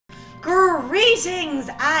Greetings,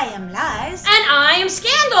 I am Lies. And I am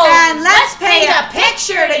Scandal. And let's paint a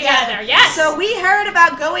picture together. Yes. So we heard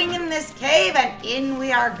about going in this cave, and in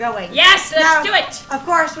we are going. Yes, let's do it. Of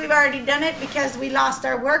course, we've already done it because we lost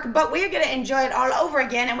our work, but we're going to enjoy it all over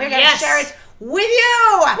again, and we're going to share it with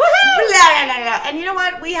you! Blah, blah, blah, blah. And you know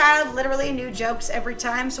what? We have literally new jokes every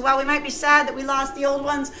time, so while we might be sad that we lost the old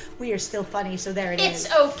ones, we are still funny, so there it is.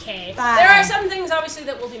 It's okay. Bye. There are some things, obviously,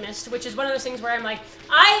 that will be missed, which is one of those things where I'm like,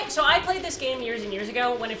 I played this game years and years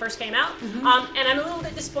ago when it first came out, and I'm a little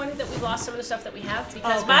bit disappointed that we've lost some of the stuff that we have,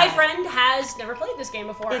 because my friend has never played this game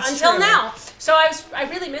before until now. So I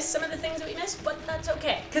really missed some of the things that we missed, but that's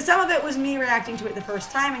okay. Because some of it was me reacting to it the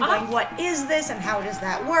first time and going, what is this, and how does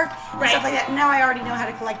that work, and stuff like that. Now I already know how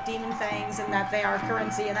to collect demon fangs and that they are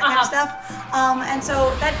currency and that kind of stuff. And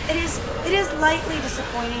so that it is lightly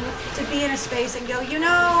disappointing to be in a space and go, you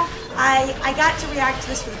know, I got to react to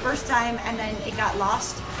this for the first time and then it got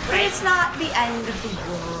lost. But it's not the end of the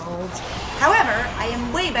world. However, I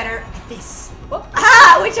am way better at this.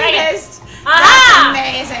 Which I missed. That's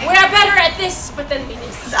amazing. We're better at this, but then we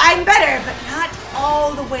missed. I'm better, but not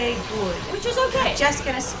all the way good. Which is okay. I'm just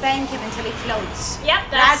gonna spank him until he floats. Yep,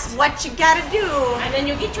 that's what you gotta do. And then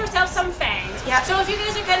you get yourself some fangs. Yep. So if you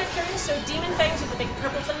guys are kind of curious, so demon fangs are the big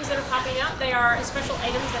purple things that are popping out. They are special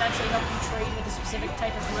items that actually help you trade with a specific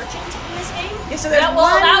type of merchant in this game. Yeah, so that will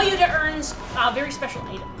allow you to earn very special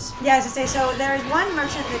items. Yeah, as I say, so there is one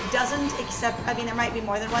merchant that doesn't accept, I mean there might be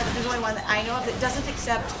more than one, but there's only one that I know of that doesn't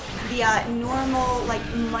accept the normal, like,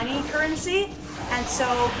 money currency, and so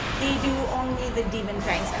they do only the demon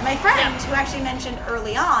fangs. And my friend, who actually mentioned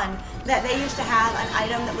early on that they used to have an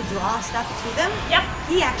item that would draw stuff to them,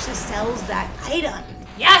 he actually sells that item.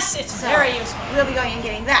 Yes, it's very useful. We'll be going and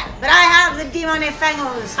getting that. But I have the demon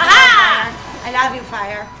fangos. I love you,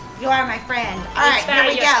 Fire. You are my friend. Alright, here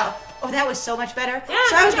we go. Oh, that was so much better. Yeah,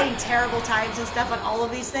 so I was getting terrible times and stuff on all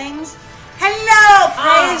of these things. Hello!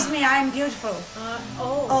 Praise me, I'm beautiful.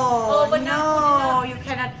 But no, you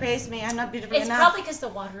cannot praise me. I'm not beautiful enough. It's probably because the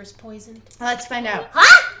water is poisoned. Let's find out.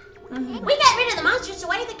 Huh? We got rid of the monsters, so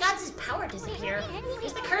why did the gods' power disappear?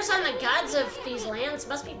 Because the curse on the gods of these lands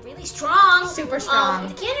must be really strong. Super strong.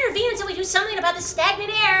 They can't intervene until we do something about the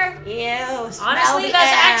stagnant air. Ew, honestly,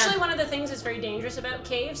 that's actually one of the things that's very dangerous about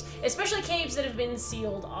caves, especially caves that have been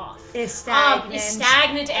sealed off. Is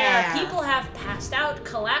stagnant air. People have passed out,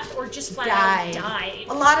 collapsed, or just flat out died.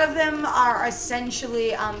 A lot of them are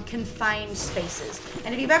essentially confined spaces.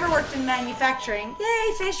 And if you've ever worked in manufacturing,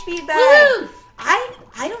 yay, fish feedback. Woohoo!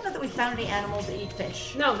 I don't know that we've found any animals that eat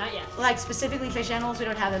fish. No, not yet. Like, specifically fish animals, we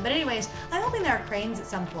don't have them. But anyways, I'm hoping there are cranes at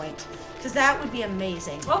some point. Because that would be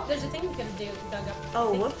amazing. Oh, there's a thing we're going to do, dug up.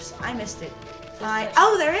 Oh, whoops. I missed it.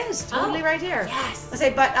 Oh, there is. Totally right here. Yes. Let's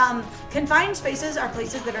say, but confined spaces are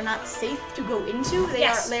places that are not safe to go into.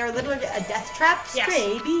 They are literally a death trap.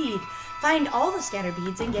 Stray bead. Find all the scatter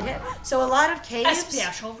beads and get it. So a lot of caves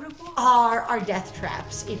are death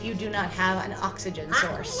traps if you do not have an oxygen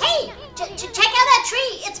source. Hey, check out that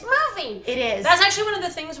tree. It's moving. It is. That's actually one of the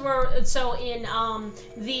things where, so in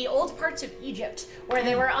the old parts of Egypt, where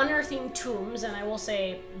they were unearthing tombs, and I will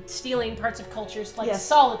say stealing parts of cultures like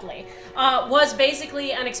solidly, was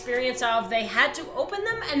basically an experience of they had to open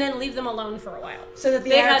them and then leave them alone for a while. So that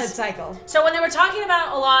the air could cycle. So when they were talking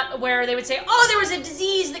about a lot where they would say, oh, there was a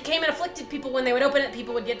disease that came and afflicted people, when they would open it,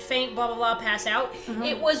 people would get faint, blah, blah, blah, pass out.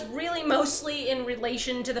 It was really mostly in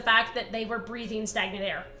relation to the fact that they were breathing stagnant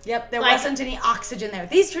air. Yep, there wasn't any oxygen there.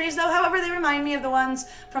 These trees, though, however, they remind me of the ones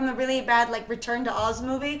from the really bad, like, Return to Oz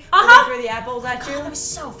movie. Where they threw the apples at you. That was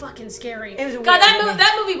so fucking scary. It was God,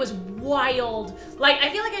 that movie was wild. Like, I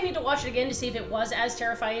feel like I need to watch it again to see if it was as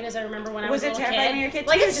terrifying as I remember when I was a little kid. Was it terrifying when you were a kid?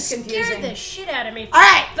 Like, it was just confusing. Scared the shit out of me.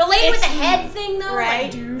 Alright. The lady with the head thing, though.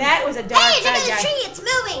 Right. Like, that was a dark Hey, look at the tree. It's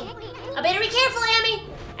moving. I better be careful, Amy.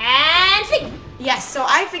 And fig. Yes, so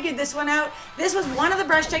I figured this one out. This was one of the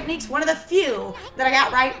brush techniques, one of the few that I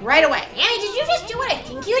got right away. Amy, did you just do what I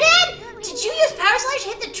think you did? Did you use power slash to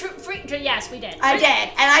hit the tree? Yes, we did. I did,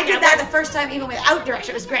 and I did that the first time even without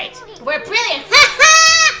direction. It was great. We're brilliant.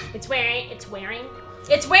 It's wearing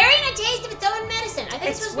a taste of its own medicine. I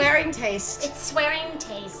think it's swearing taste. It's swearing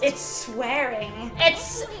taste. It's swearing.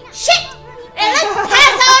 It's shit. And let's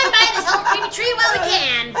pass on by this whole creepy tree while we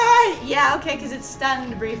can. Yeah, okay, because it's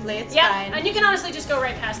stunned briefly. It's fine. And you can honestly just go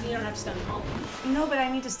right past it. You don't have to stun them all. No, but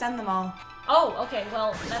I need to stun them all. Oh, okay.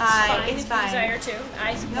 Well, that's fine. It's fine. Desire to.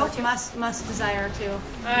 I support you. Must desire to.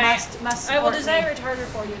 Right. Must. I will desire it harder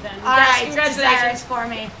for you then. All right, congratulations. desires for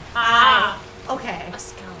me. Okay. A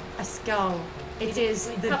skull. A skull. It is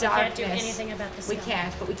the darkness. Can't do anything about the skull. We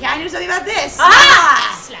can't, but we can do something about this.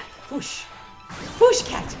 Slap. Whoosh. Whoosh,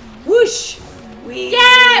 cat. Whoosh. We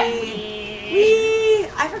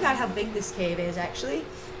forgot how big this cave is, actually.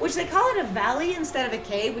 Which they call it a valley instead of a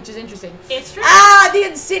cave, which is interesting. It's true. Ah, the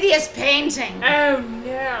insidious painting. Oh,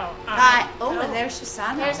 no. And there's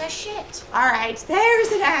Susano. There's a shit. All right,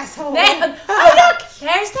 there's an asshole. Oh, look!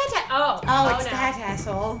 There's that. It's no. that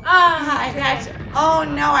asshole. Oh, I hate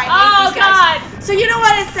these guys. God. So you know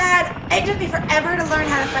what is sad? It took me forever to learn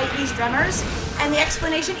how to fight these drummers. And the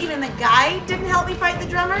explanation, even the guide didn't help me fight the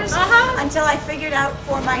drummers until I figured out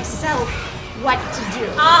for myself what to do.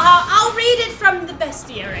 I'll read it from the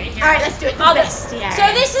bestiary here. All right, let's do it. The bestiary.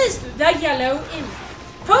 So this is the Yellow Imp.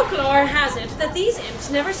 Folklore has it that these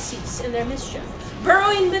imps never cease in their mischief.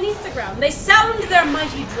 Burrowing beneath the ground, they sound their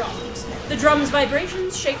mighty drums. The drum's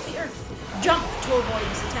vibrations shake the earth. Jump to avoid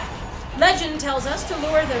this attack. Legend tells us to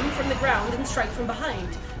lure them from the ground and strike from behind.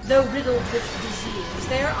 Though riddled with disease,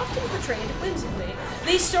 they are often portrayed whimsically.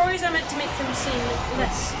 These stories are meant to make them seem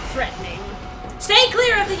less threatening. Stay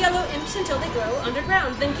clear of the Yellow Imps until they grow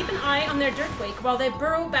underground, then keep an eye on their dirt wake while they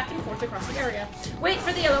burrow back and forth across the area. Wait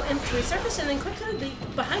for the Yellow Imp to resurface and then quickly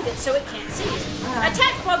leap behind it so it can't see you.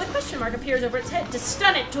 Attack while the question mark appears over its head to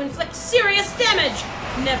stun it to inflict serious damage.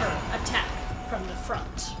 Never attack from the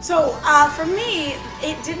front. So, for me,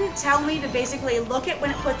 it didn't tell me to basically look at when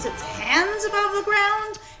it puts its hands above the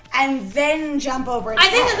ground and then jump over its I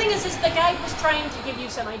think head. the thing is the guide was trying to give you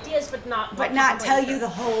some ideas, but not tell you the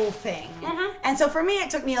whole thing. And so for me, it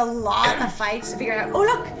took me a lot of fights to figure out, oh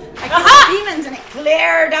look, I killed demons and it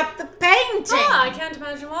cleared up the painting. I can't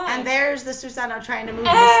imagine why. And there's the Susano trying to move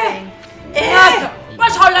this thing.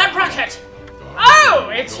 What's all that racket? Oh,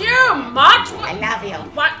 it's you, Mutt. I love you.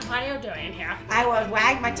 What are you doing here? I will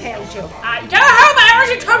wag my tail at you. I don't know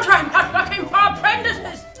where it comes from. I'm not looking for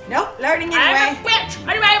apprentices. Nope, learning I'm anyway. a witch.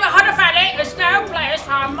 Anyway, I'm a hunter family. There's no place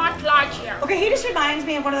for a mutt like you. Okay, he just reminds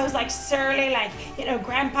me of one of those like surly,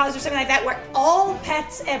 grandpas or something like that, where all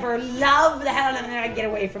pets ever love the hell and they're like, get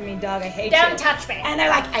away from me, dog. I hate you. Don't touch me. And they're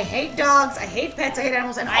like, I hate dogs, I hate pets, I hate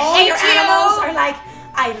animals, and I all hate your you. animals are like,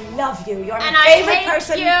 I love you. You're And my I favorite hate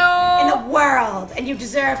person you. in the world, and you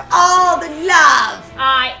deserve all the love.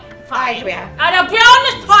 Fine. Here we are. And beyond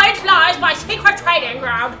this point lies my secret training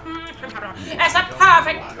ground. It's a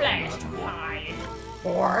perfect place to hide.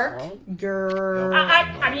 Or girl.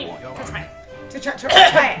 I mean, to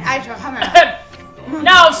try.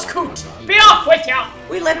 Now, Scoot, be off with you.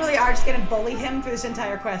 We literally are just gonna bully him through this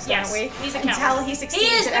entire quest, Yes, aren't we? he's a Until coward. he succeeds He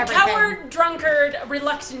is at the everything. coward, drunkard,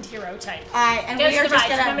 reluctant hero type. And Goes we to are the just right.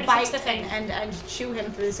 gonna Remember to fix bite the thing. and chew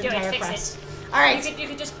him through this Do it, entire fix quest. it. All right. You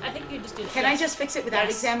could just, I think you just do this. Can I just fix it without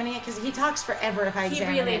Yes. examining it? Because he talks forever if I He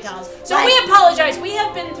examine really it. does. So we apologize. We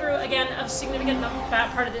have been through, again, a significant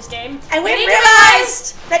part of this game. And we need to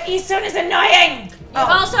realized that Isun is annoying. You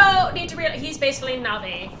also need to realize he's basically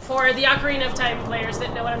Navi for the Ocarina of Time players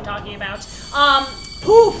that know what I'm talking about.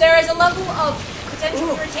 There is a level of potential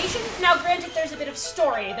irritation. Now, granted, there's a bit of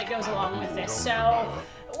story that goes along with this, so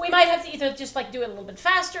we might have to either just do it a little bit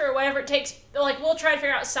faster or whatever it takes. We'll try to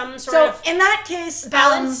figure out some sort of in that case,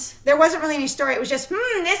 balance. There wasn't really any story. It was just,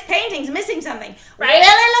 this painting's missing something. Right.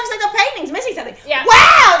 Really looks like the painting's missing something. Yeah.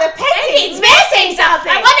 Wow, the painting's missing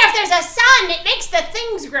something. I wonder if there's a sun. It makes the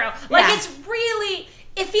things grow.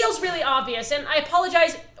 It feels really obvious, and I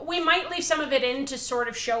apologize. We might leave some of it in to sort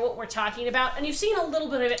of show what we're talking about, and you've seen a little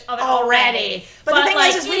bit of it already. But the thing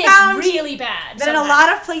is we found really bad. That in a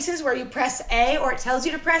lot of places where you press A or it tells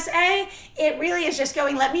you to press A, it really is just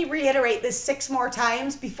going, let me reiterate this 6 more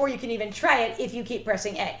times before you can even try it if you keep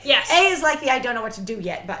pressing A. Yes. A is like the I don't know what to do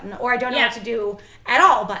yet button, or I don't know what to do at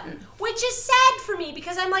all button. Which is sad for me,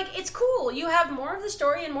 because I'm like, it's cool. You have more of the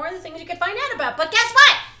story and more of the things you could find out about, but guess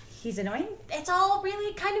what? He's annoying? It's all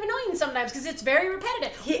really kind of annoying sometimes because it's very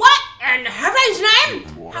repetitive. What in heaven's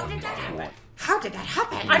name? How did that happen? How did that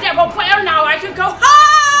happen? I did, well, now I can go,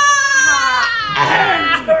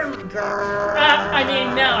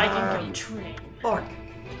 now I can go train. Borg.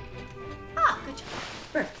 Good job.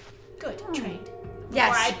 Berk. Good, trained. Yes.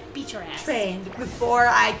 Before I beat your ass. Trained before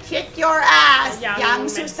I kick your ass, young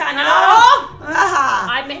Susano.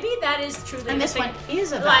 Maybe that is truly and this thing. one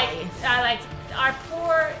is a valley. Our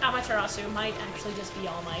poor Amaterasu might actually just be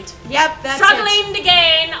All Might. Yep, that's struggling to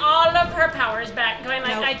gain all of her powers back, going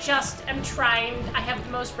like, Nope. I just am trying. I have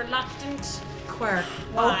the most reluctant quirk.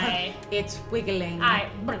 Why? It's wiggling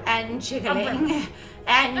and jiggling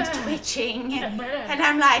and twitching, and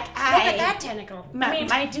I'm like, look at that tentacle.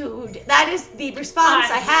 My dude, that is the response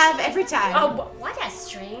I have every time. Oh, what a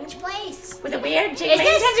strange place. With a weird jiggling Is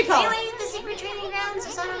this tentacle. really the secret training ground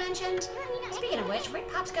Susano mentioned? Speaking of which, where'd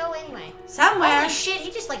Pops go anyway? Somewhere. Holy shit, he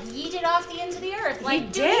just like yeeted off the ends of the earth. Like, He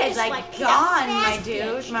dude, did, just, like paid a gone, my fast dude,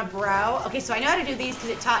 bitch. my bro. Okay, so I know how to do these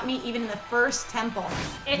because it taught me even in the first temple.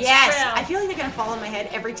 It's yes, true. I feel like they're gonna fall in my head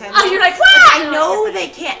every time. Oh, you're like, I know they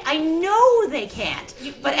can't. I know they can't.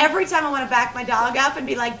 But every time I want to back my dog up and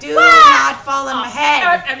be like, do not fall in my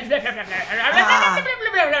head.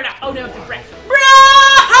 Oh no, the breath.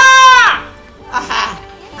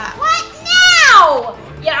 What now?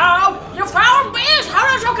 You found beast. How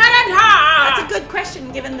did you get in here? That's a good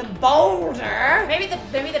question, given the boulder. Maybe the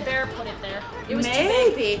bear put it there. It was too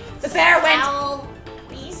big. Maybe the bear went. Foul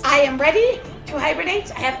beast. I am ready to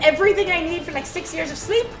hibernate. I have everything I need for like 6 years of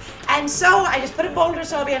sleep, and so I just put a boulder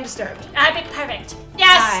so I'll be undisturbed. I'd be perfect.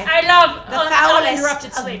 Yes, I love the foulest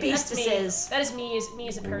uninterrupted of sleep. That's me. beastesses. That is me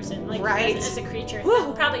as a person, like Right. as a creature. Woo.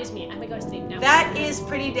 That probably is me. I'm gonna go to sleep now. That is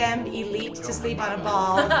pretty damn elite to sleep on a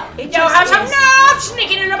ball. It You just have some is. nerve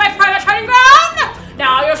sneaking into my private training ground.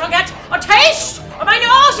 Now you shall get a taste of my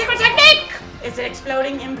new secret technique. It's an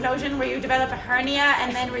exploding implosion where you develop a hernia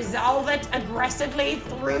and then resolve it aggressively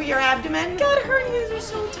through your abdomen. God, hernias are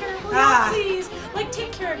so terrible. Ah. No, please, like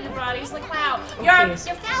take care of your bodies. Like wow, please.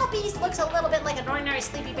 Your foul beast looks a little bit like an ordinary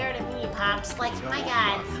sleepy bear to me, Pops. Like, my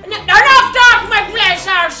God. Enough talk. My flesh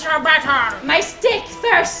thirsts for battle. My stick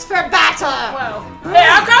thirsts for battle. Whoa,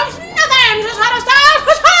 here comes nothing. Just how to style.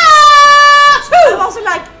 I'm also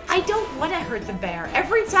like, I don't want to hurt the bear.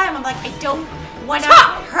 Every time I'm like, I don't want to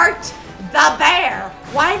hurt the bear.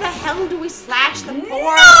 Why the hell do we slash the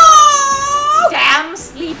poor damn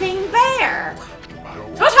sleeping bear?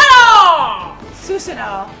 Susano!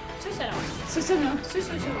 Susano. Susano. Susano.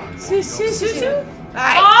 Susu. Susu.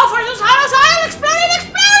 Alright. Oh, for Susano style exploding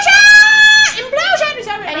explosion! Implosion!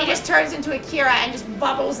 And he just turns into Akira and just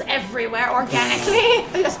bubbles everywhere organically.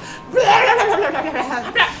 He just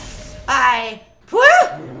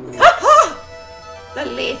the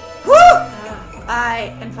leaf.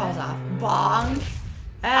 And falls off. Bong.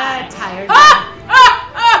 Tired.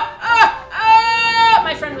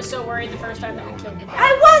 My friend was so worried the first time that we killed the bear.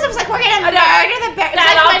 I was like, we're gonna murder the bear.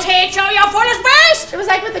 I'll teach you, you foolish beast! It was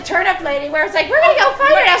like with the turnip lady where it's like, we're gonna go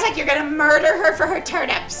find her. And I was like, you're gonna murder her for her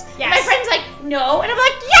turnips. Yes. My friend's like, no. And I'm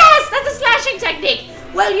like, yes, that's a slashing technique.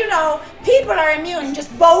 Well, you know, people are immune,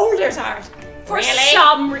 just boulders aren't. For Really?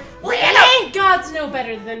 some Really? Gods know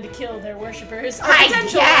better than to kill their worshippers. Or I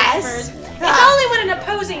potential guess. worshippers. It's only when an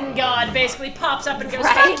opposing god basically pops up and goes,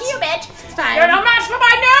 Right. fuck you, bitch! It's fine. You're no match for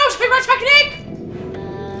my new secret technique!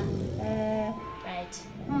 Right.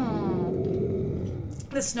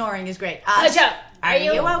 The snoring is great. Are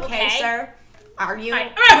you you okay, okay? sir? Are you?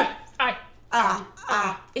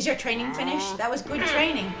 Is your training finished? That was good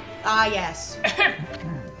training. Yes.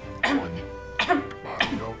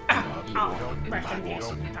 Rest in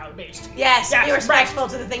peace, foul beast. Yes, Yes, be respectful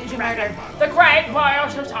to the things you murdered. The great royal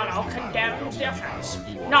Susano condemns the offense,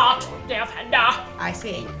 not the offender. I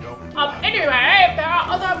see. Anyway, there are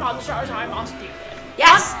other monsters I must deal with.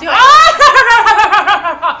 Yes, do it.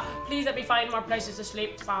 Please let me find more places to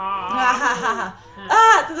sleep. The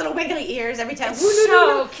little wiggly ears every time. It's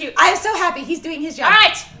so cute. I am so happy he's doing his job. All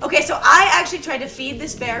right. Okay, so I actually tried to feed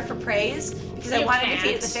this bear for praise because I You wanted to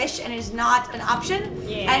feed it the can't. fish, and it is not an option.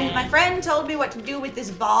 Yeah. And my friend told me what to do with this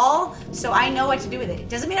ball, so I know what to do with it. It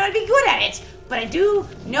doesn't mean I would be good at it, but I do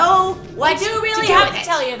know what I do really to do have with to it.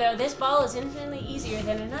 tell you though, this ball is infinitely easier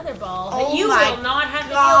than another ball that Oh you my will not have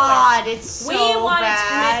to God, deal with. it's so We wanted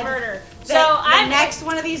bad. to commit murder. The, So the next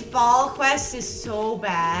one of these ball quests is so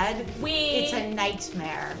bad. It's a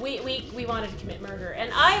nightmare. we wanted to commit murder,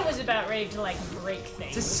 and I was about ready to like break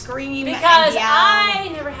things. To scream because and yell. I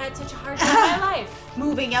never had such a hard time in my life.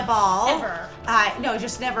 Moving a ball. Ever. No,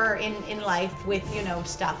 just never in life with,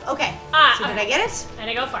 stuff. Okay. So did okay. I get it? And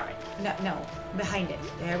I go for it. No. Behind it.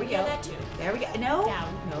 There we go. Yeah, that too. There we go. No. Down.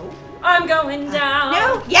 No. I'm going down.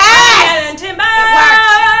 No. Yes! Timber. It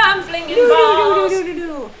I'm flinging balls. And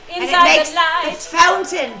it Inside makes the light. the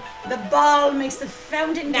fountain. The ball makes the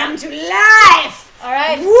fountain come to life. All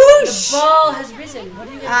right. Whoosh. The ball has risen. What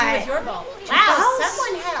are you going to do with your ball? Wow, balls?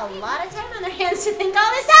 someone had a lot of time on their hands to think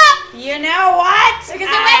all this up. You know what? Because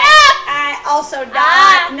it went up. I also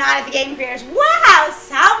not at the game creators. Wow,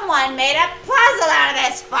 someone made a puzzle out of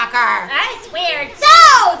this fucker. That's weird. So,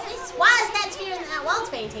 this was that sphere in that Waltz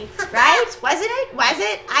painting. Right? Wasn't it? Was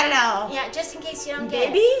it? I don't know. Yeah, just in case you don't get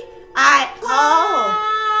Maybe? it.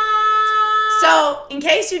 So, in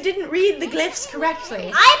case you didn't read the glyphs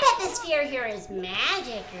correctly, I bet the sphere here is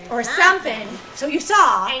magic or something. So you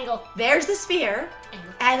saw, Angle. there's the sphere,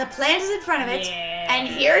 Angle. and the plant is in front of it, Yeah. and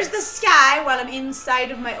here's the sky while I'm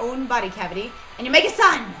inside of my own body cavity, and you make a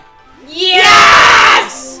sun.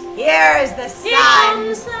 Yes! Here's the sun. Here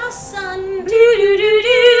comes the sun.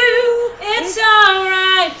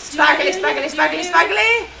 Sparkly, sparkly, sparkly,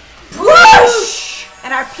 sparkly. Whoosh!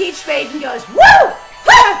 And our Peach Maiden goes, woo!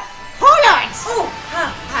 Hold on! Oh,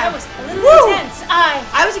 that was a little intense.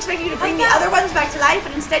 I was expecting you to bring the other ones back to life,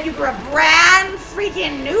 and instead you grew a brand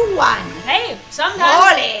freaking new one. Hey, sometimes.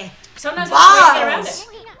 Holy Sometimes that's the way to get around it.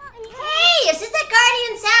 Hey, is this a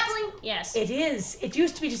guardian sapling? Yes. It is. It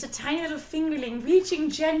used to be just a tiny little fingerling reaching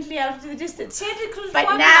gently out into the distance. Tentacles.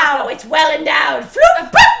 But now it's well endowed. Floop,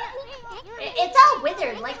 boop. It's all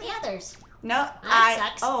withered like the others. No, That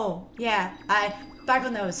sucks. Oh, yeah. Sparkle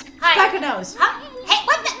nose. Hi. Sparkle nose. Huh? Hey,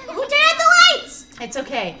 what the? Who turned out the lights? It's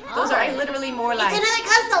okay. Those are literally more It's lights. another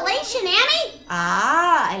constellation, Annie.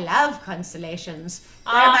 I love constellations.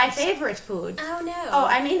 They're my favorite food. Oh no. Oh,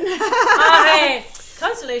 I mean. Hey,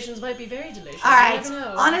 constellations might be very delicious. All right. You never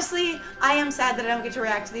know. Honestly, I am sad that I don't get to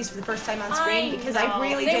react to these for the first time on screen because I know.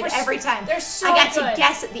 really They did were every time. They're so I got good. to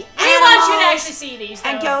guess at the We want you to animals actually see these, though.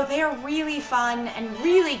 and go, they are really fun and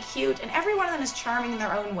really cute, and every one of them is charming in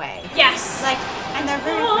their own way. Yes. Like, and they're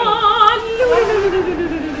very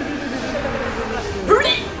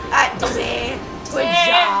pretty. Dizzy. Good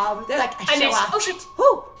job. They're like, I show missed. off. Oh shit.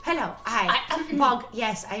 Who? Hello. Bog.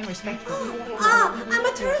 Yes, I am respectful.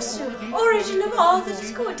 Amaterasu, origin of all that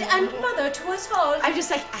is good, and mother to us all. I'm just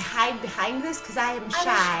like, I hide behind this because I am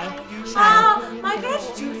shy. My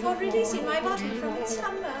gratitude for releasing my body from its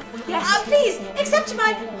slumber. Yes. Please, accept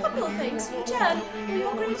my humble thanks in return for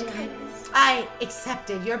your great kindness. I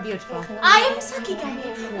accepted. You're beautiful. I am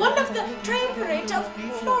Sakigami, one of the triumvirate of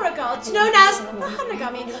flora gods known as the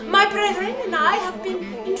Hanagami. My brethren and I have been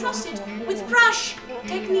entrusted with brush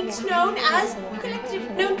techniques known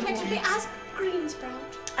collectively as green sprout.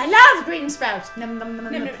 I love green sprout. Num, num, num,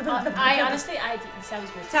 num, num, num, num, I honestly, it sounds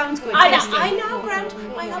good. Sounds good. I tasty. now grant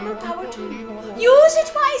my humble power to you. Use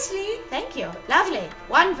it wisely. Thank you. Lovely.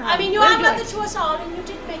 One for I mean, you We'll are do mother it. to us all, and you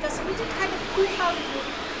did make us, and we did kind of goof out of you.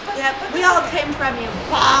 Yeah, we all came from you.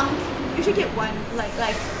 Bonk. You should get one.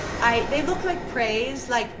 They look like praise,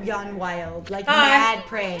 like gone wild, like mad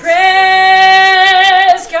praise.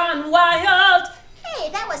 Praise gone wild. Hey,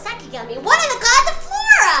 that was Sakigami, one of the gods of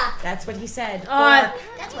flora. That's what he said.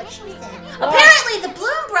 That's what she said. Apparently, the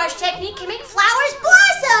bloom brush technique can make flowers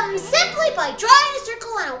blossom simply by drawing a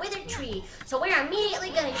circle on a withered tree. So we're immediately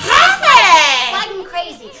gonna use Hey! fucking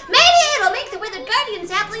crazy. Maybe it'll make the withered guardian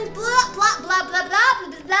saplings blah blah blah blah blah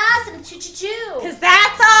blah blah blossom choo choo choo. Because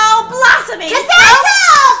that's all blossoming. Cause that's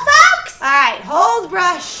all, folks. All right, hold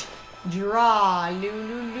brush. Draw. Loo,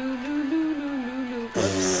 loo, loo, loo, loo, loo, loo, loo.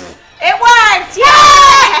 Oops. It worked!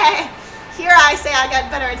 Yay! Here I say I got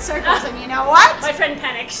better at circles, and you know what? My friend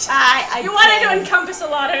panicked. You You wanted to encompass a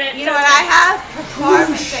lot of it. You know what I have?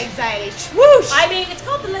 Performance anxiety. Swoosh! I mean, it's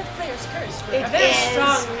called the Let the Players Curse for It a very is.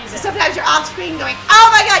 strong reason. Sometimes you're off screen going, oh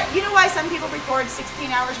my god! You know why some people record 16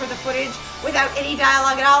 hours worth of footage without any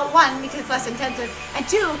dialogue at all? One, because it's less intensive. And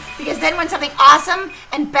two, because then when something awesome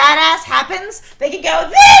and badass happens, they can go,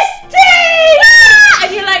 this thing! And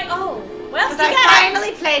you're like, oh, well, Because I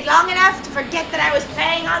finally played long enough to forget that I was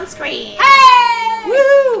playing on screen. Hey!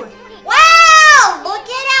 Woo! Wow! Look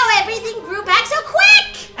at how everything grew back so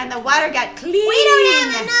quick. And the water got clean. We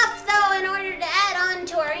don't have enough though in order to add on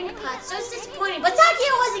to our ink pots, so it's disappointing. But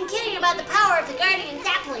Sakio wasn't kidding about the power of the guardian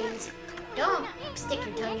saplings. Don't stick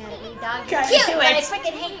your tongue out at me, dog. You're Gotta cute, do but I it.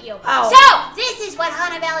 freaking hate you. Oh. So, this is what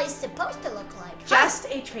Hana Valley is supposed to look like. Just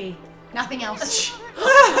a tree. Nothing else.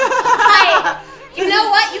 Hi. You know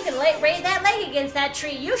what? You can raise that leg against that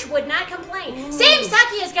tree. You would not complain. Same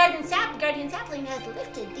Sakia's guardian sapling has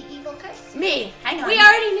lifted the evil curse. Me. Hang on. We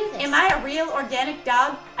already knew this. Am I a real organic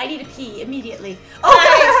dog? I need to pee immediately.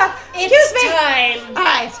 Oh, excuse me. Time. All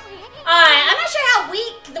right. I'm not sure how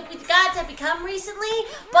weak the gods have become recently,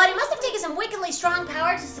 but it must have taken some wickedly strong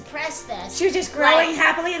power to suppress this. She was just growing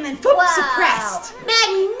happily and then boop, Wow. suppressed.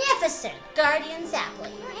 Magnificent guardian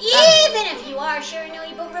sapling. Even if you are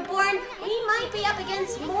Shiranui but reborn, we might be up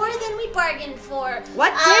against more than we bargained for.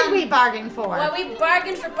 What did we bargain for? Well, we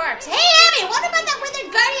bargained for barks. Hey, Abby, what about that withered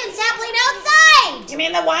guardian sapling outside? You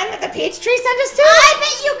mean the one that the peach tree sent us to? I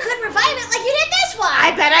bet you could revive it like you did this one. I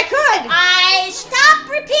bet I could. Stop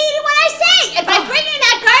repeating what I say. And by bringing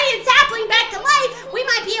that guardian sapling back to life, we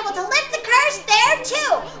might be able to lift the curse there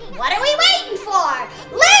too. What are we waiting for?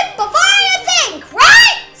 Live before you think,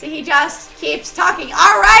 right? See, he just keeps talking.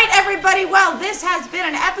 All right, everybody. Well, this has been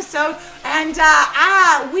an episode, and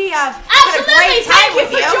we have had a great time Thank with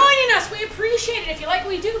you for joining us. We appreciate it. If you like what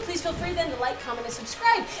we do, please feel free then to like, comment, and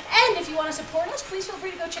subscribe. And if you want to support us, please feel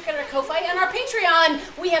free to go check out our Ko-Fi and our Patreon.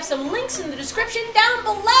 We have some links in the description down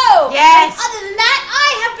below. Yes. And other than that, I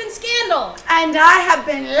have been Scandal. And I have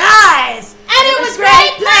been Lies. And it was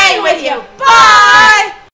great playing with you. Bye.